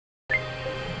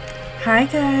Hi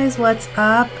guys, what's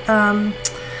up?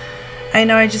 I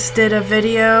know I just did a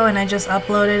video and I just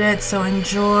uploaded it, so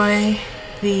enjoy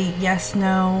the yes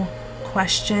no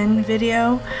question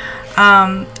video.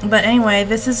 But anyway,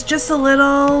 this is just a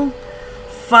little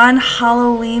fun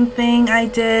Halloween thing I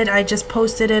did. I just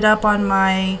posted it up on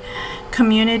my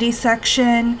community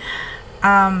section.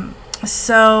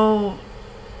 So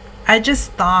I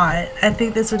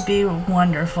think this would be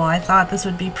wonderful. I thought this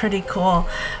would be pretty cool.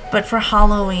 But for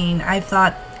Halloween, I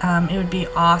thought it would be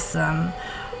awesome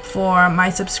for my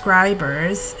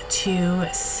subscribers to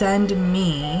send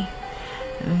me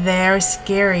their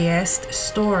scariest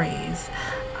stories.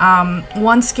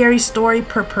 One scary story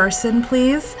per person,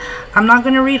 please. I'm not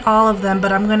going to read all of them,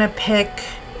 but I'm going to pick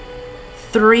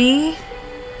 3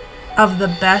 of the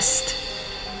best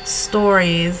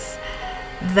stories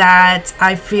that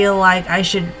I feel like I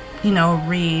should,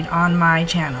 read on my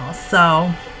channel.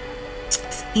 So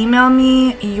email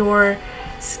me your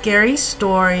scary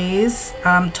stories,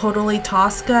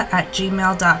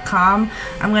 totallytosca@gmail.com.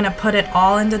 I'm going to put it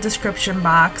all in the description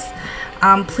box.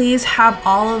 Please have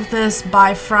all of this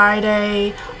by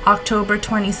Friday, October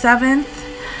 27th,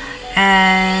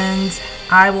 and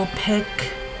I will pick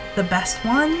the best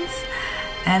ones,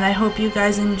 and I hope you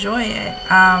guys enjoy it.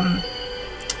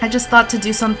 I just thought to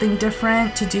do something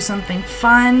different, to do something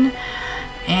fun,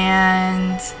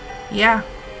 and yeah,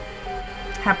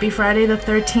 happy Friday the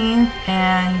 13th,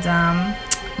 and I'm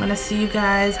gonna see you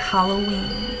guys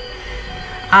Halloween.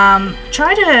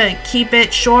 Try to keep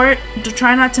it short, to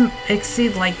try not to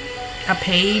exceed like a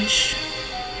page,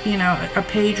 a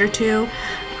page or two,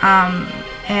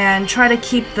 and try to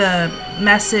keep the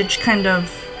message kind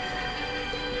of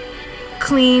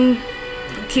clean.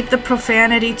 Keep the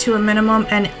profanity to a minimum,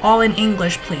 and all in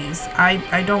English, please.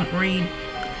 I don't read.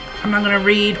 I'm not going to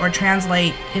read or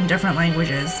translate in different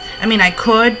languages. I mean, I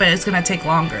could, but it's going to take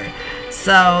longer.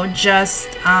 So just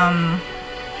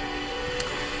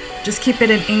keep it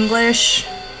in English.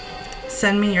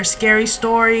 Send me your scary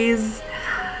stories.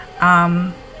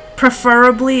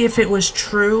 Preferably if it was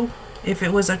true. If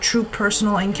it was a true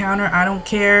personal encounter. I don't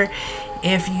care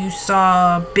if you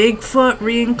saw Bigfoot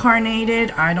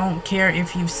reincarnated. I don't care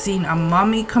if you've seen a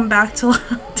mummy come back to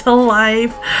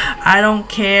life. I don't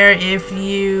care if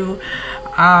you,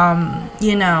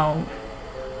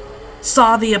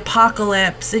 saw the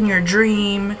apocalypse in your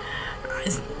dream.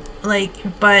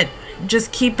 But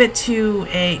just keep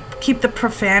the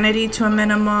profanity to a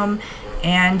minimum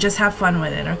and just have fun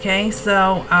with it, okay?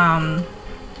 So,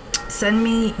 send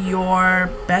me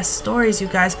your best stories, you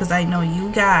guys, because I know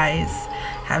you guys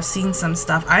have seen some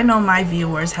stuff. I know my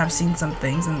viewers have seen some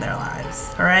things in their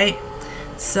lives. All right,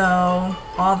 so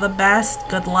all the best,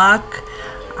 good luck,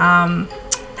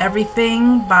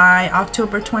 everything by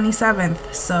October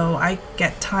 27th, so I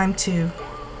get time to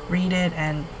read it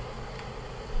and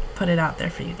put it out there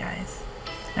for you guys.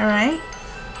 All right.